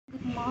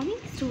Morning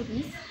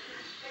students,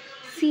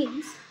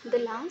 since the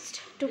last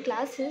two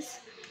classes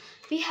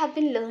we have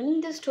been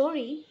learning the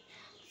story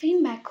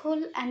Finn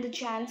MacCool and the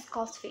Giant's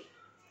Causeway,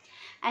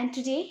 and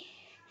today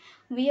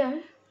we are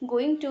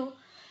going to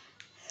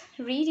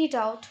read it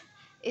out.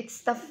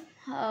 It's the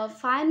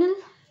final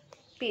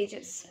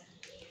pages.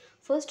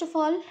 First of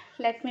all,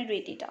 let me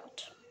read it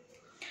out.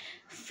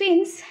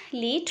 Finn's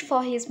late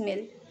for his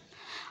meal.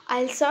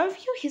 I'll serve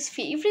you his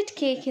favorite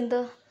cake in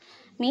the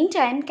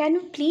meantime. Can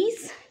you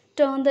please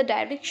turn the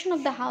direction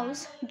of the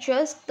house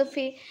just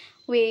the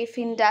way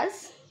Finn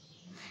does?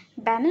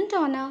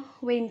 Banana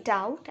went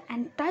out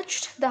and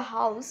touched the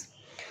house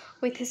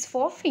with his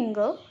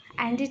forefinger,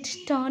 and it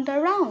turned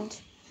around.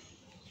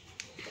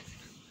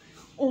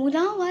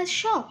 Una was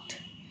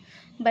shocked,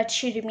 but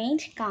she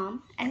remained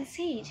calm and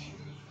said,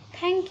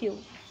 "Thank you.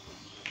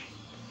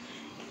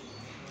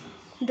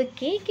 The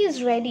cake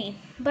is ready,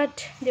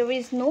 but there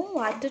is no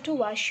water to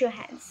wash your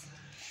hands.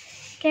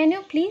 Can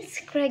you please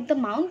crack the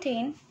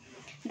mountain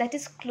that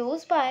is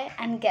close by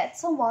and get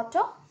some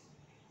water?"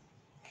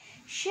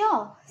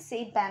 "Sure,"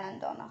 said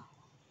Banana.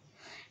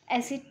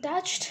 As he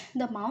touched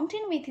the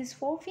mountain with his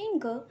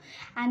forefinger,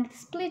 and it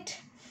split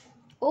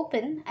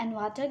open and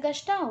water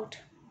gushed out.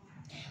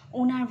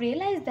 Una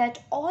realized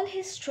that all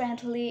his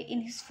strength lay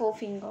in his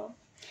forefinger.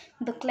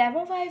 The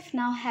clever wife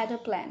now had a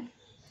plan.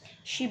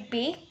 She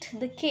baked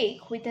the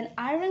cake with an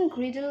iron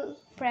griddle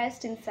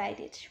pressed inside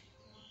it.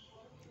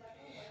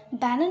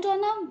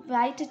 Banana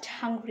bit it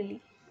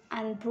hungrily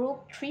and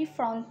broke 3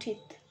 front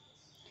teeth.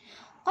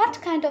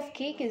 "What kind of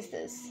cake is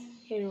this?"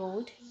 he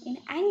roared in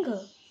anger.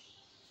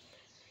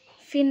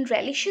 "Finn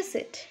relishes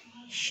it,"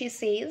 she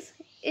says.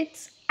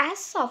 "It's as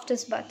soft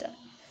as butter.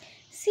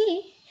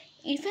 See,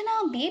 even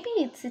our baby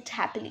eats it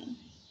happily.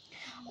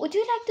 Would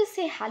you like to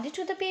say hello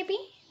to the baby?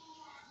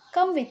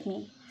 Come with me,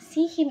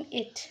 see him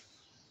eat."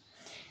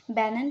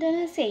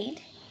 Banana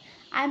said,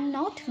 "I'm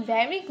not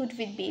very good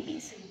with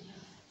babies,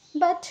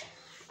 but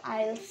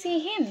I'll see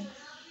him."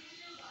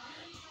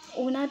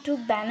 Una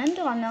took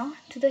Banana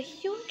to the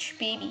huge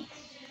baby,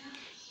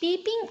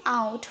 peeping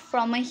out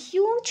from a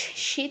huge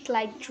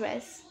sheet-like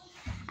dress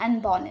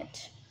and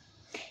bonnet.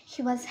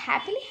 He was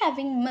happily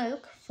having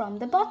milk from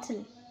the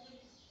bottle.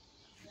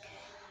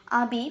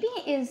 "Our baby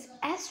is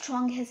as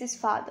strong as his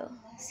father,"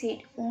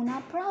 said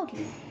Una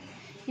proudly.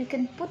 "You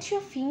can put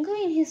your finger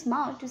in his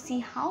mouth to see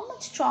how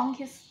much strong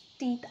his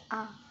teeth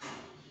are."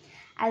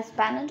 As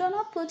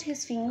Banana put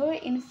his finger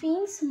in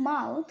Finn's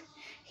mouth,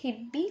 he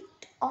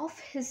bit off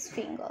his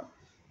finger.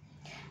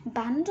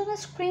 Banana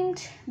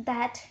screamed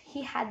that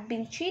he had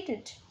been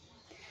cheated.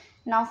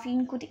 Now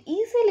Finn could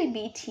easily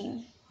beat him,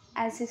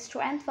 as his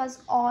strength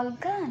was all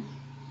gone.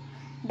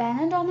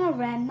 Banana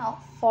ran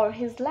off for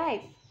his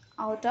life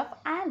out of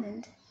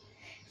island.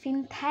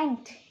 Finn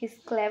thanked his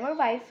clever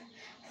wife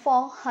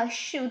for her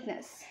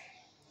shrewdness.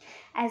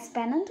 As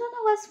Banana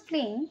was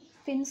fleeing,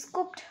 Finn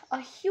scooped a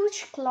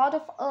huge clod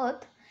of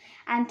earth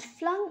and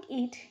flung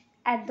it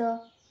at the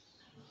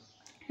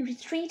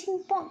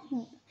retreating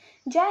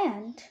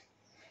giant.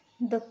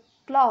 The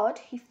clod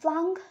he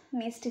flung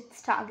missed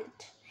its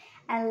target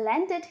and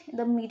landed in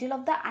the middle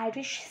of the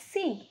Irish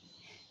Sea.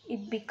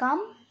 It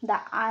became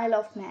the Isle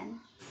of Man,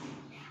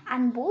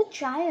 and both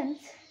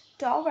giants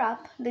tore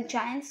up the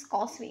Giant's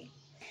Causeway,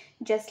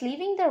 just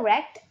leaving the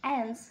wrecked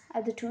ends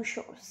at the two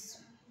shores.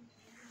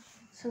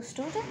 So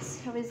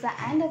students, here is the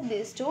end of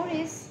these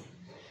stories.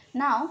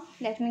 Now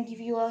let me give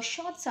you a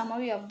short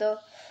summary of the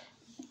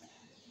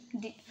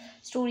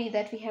story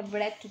that we have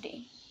read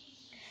today.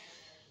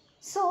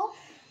 So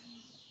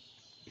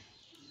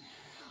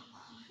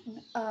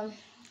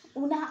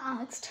Una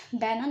asked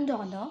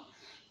Banana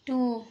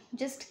to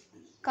just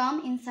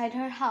come inside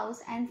her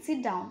house and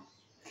sit down.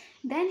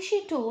 Then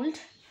she told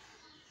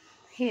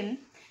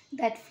him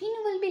that Finn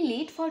will be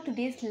late for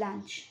today's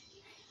lunch,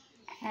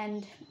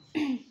 and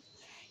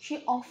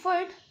she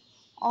offered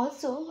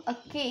also a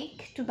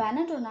cake to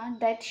Banana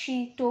that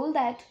she told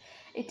that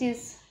it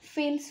is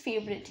Finn's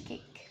favorite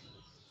cake.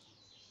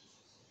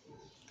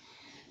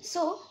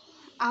 So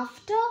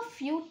after a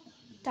few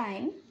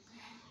time,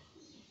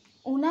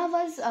 Una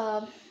was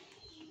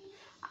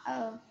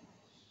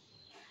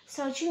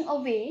searching a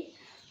way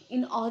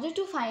in order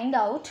to find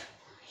out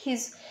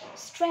his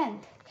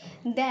strength.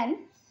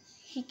 Then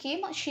she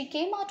came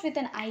out with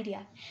an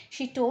idea.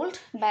 She told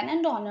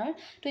Banana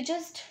to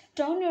just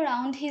turn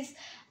around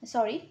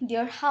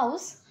their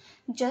house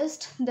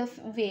just the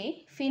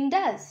way Finn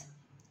does.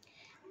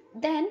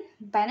 Then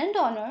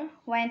Banana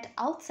went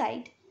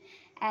outside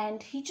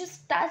and he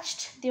just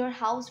touched their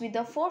house with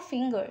the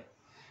forefinger,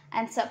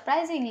 and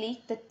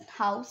surprisingly the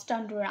house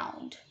turned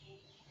around.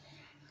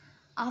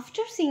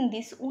 After seeing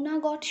this, Una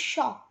got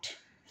shocked,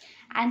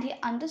 and he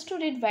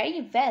understood it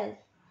very well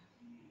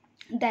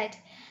that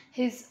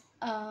his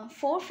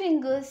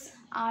forefingers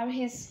are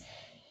his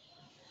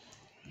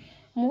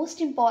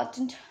most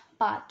important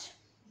part.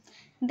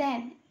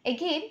 Then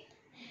again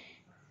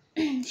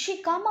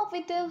she come up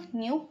with a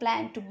new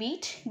plan to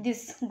beat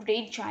this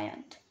great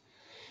giant.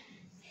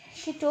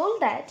 She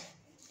told that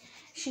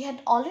she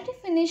had already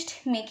finished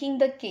making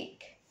the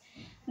cake.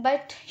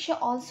 But she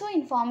also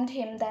informed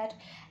him that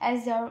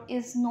as there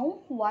is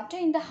no water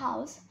in the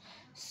house,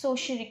 so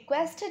she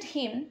requested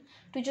him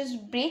to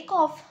just break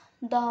off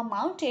the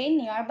mountain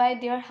nearby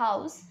their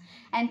house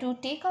and to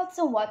take out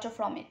some water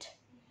from it.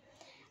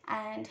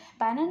 And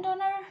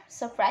Banandonor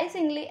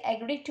surprisingly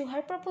agreed to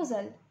her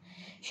proposal.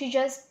 She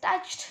just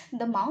touched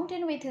the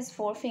mountain with his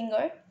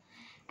forefinger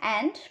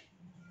and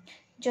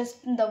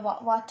just the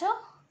water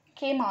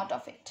came out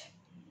of it.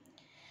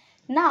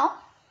 Now,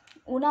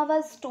 Una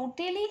was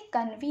totally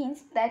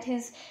convinced that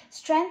his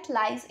strength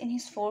lies in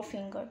his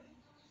forefinger.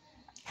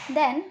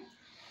 Then,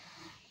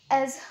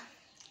 as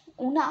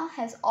Una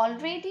has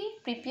already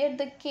prepared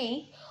the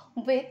cake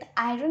with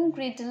iron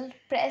griddle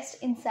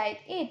pressed inside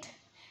it,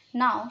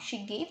 now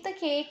she gave the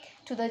cake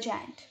to the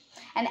giant,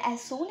 and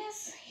as soon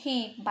as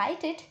he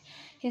bit it,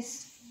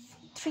 his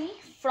three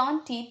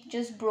front teeth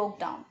just broke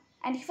down.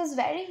 And he was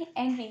very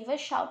angry. He was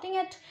shouting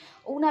at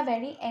Una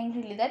very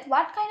angrily that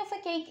what kind of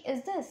a cake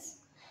is this?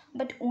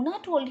 But Una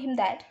told him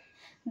that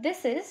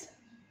this is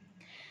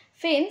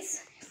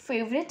Finn's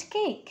favorite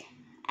cake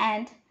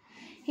and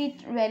he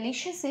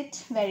relishes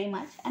it very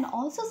much, and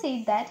also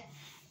said that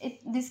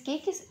this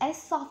cake is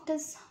as soft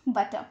as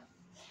butter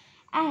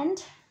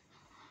and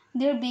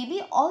their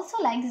baby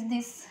also likes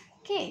this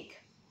cake.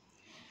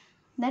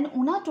 Then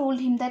Una told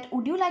him that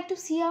would you like to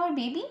see our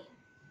baby?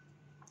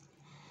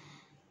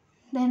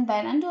 Then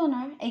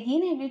Banandonor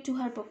again agreed to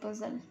her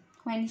proposal.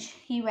 When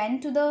he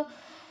went to the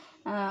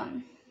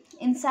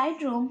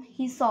inside room,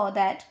 he saw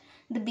that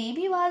the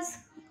baby was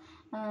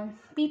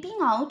peeping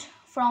out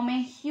from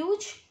a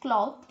huge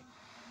cloth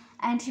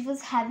and he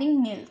was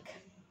having milk.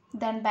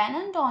 Then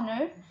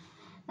Banandonor,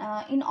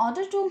 in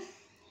order to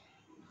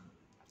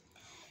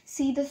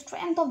see the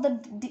strength of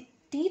the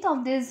teeth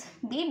of this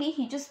baby,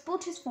 he just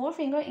put his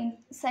forefinger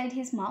inside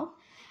his mouth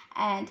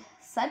and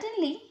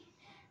suddenly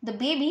the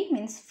baby,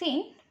 means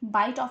Finn,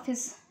 bite off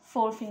his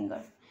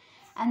forefinger.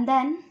 And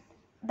then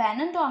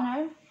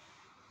Banandonor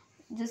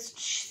just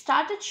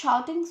started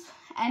shouting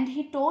and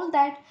he told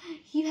that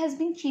he has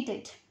been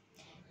cheated.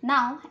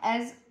 Now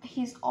as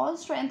his all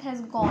strength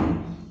has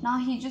gone, now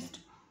he just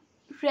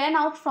ran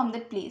out from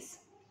that place.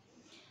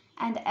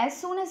 And as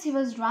soon as he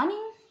was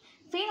running,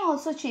 Finn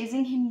also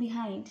chasing him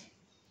behind.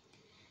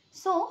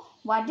 So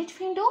what did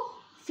Finn do?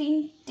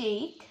 Finn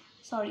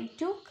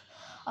took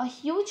a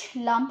huge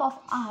lump of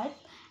earth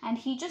and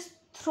he just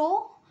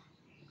threw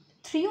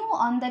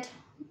on that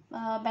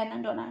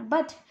Banandonor,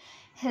 but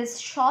his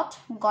shot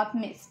got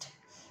missed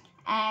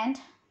and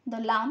the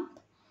lump,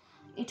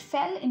 it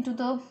fell into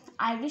the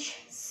Irish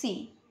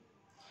Sea,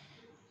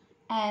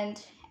 and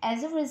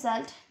as a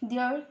result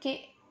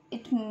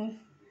it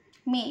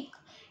made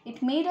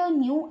a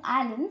new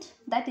island,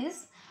 that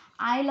is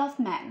Isle of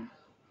Man.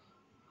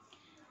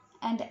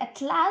 And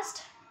at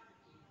last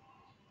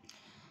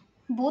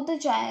both the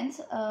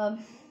giants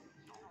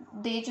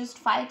they just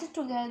fight it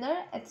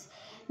together.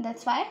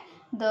 That's why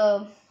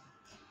the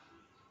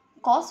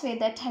causeway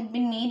that had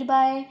been made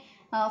by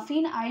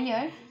Finn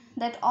earlier,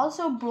 that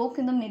also broke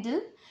in the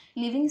middle,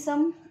 leaving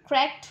some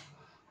cracked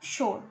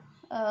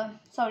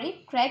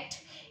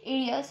cracked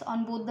areas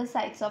on both the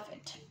sides of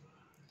it.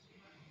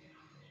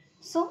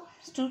 So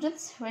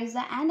students, here is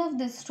the end of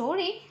this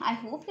story. I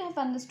hope you have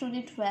understood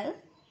it well.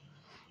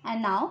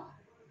 And now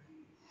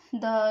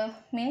the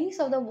meanings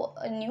of the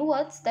new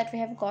words that we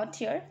have got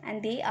here,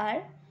 and they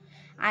are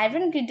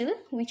iron griddle,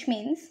 which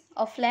means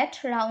a flat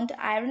round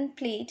iron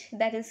plate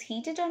that is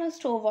heated on a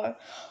stove or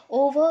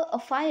over a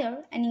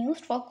fire and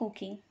used for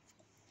cooking.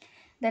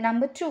 The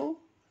number 2,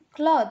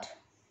 clod,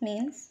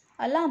 means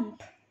a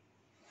lump.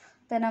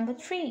 The number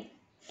 3,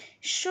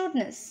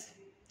 shrewdness,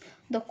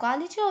 the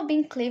quality of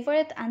being clever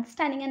at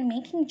understanding and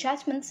making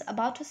judgments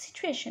about a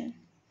situation.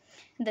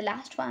 And the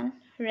last one,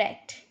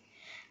 rect,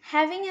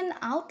 having an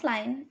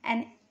outline,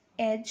 an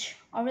edge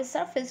or a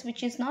surface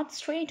which is not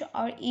straight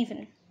or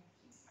even.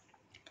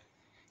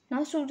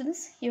 Now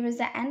students, here is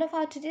the end of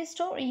our today's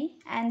story,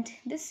 and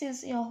this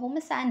is your home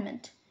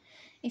assignment.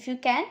 If you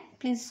can,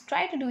 please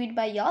try to do it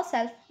by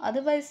yourself,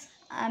 otherwise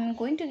I am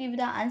going to give you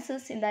the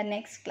answers in the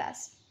next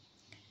class.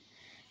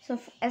 So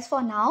as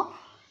for now,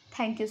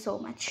 thank you so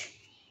much.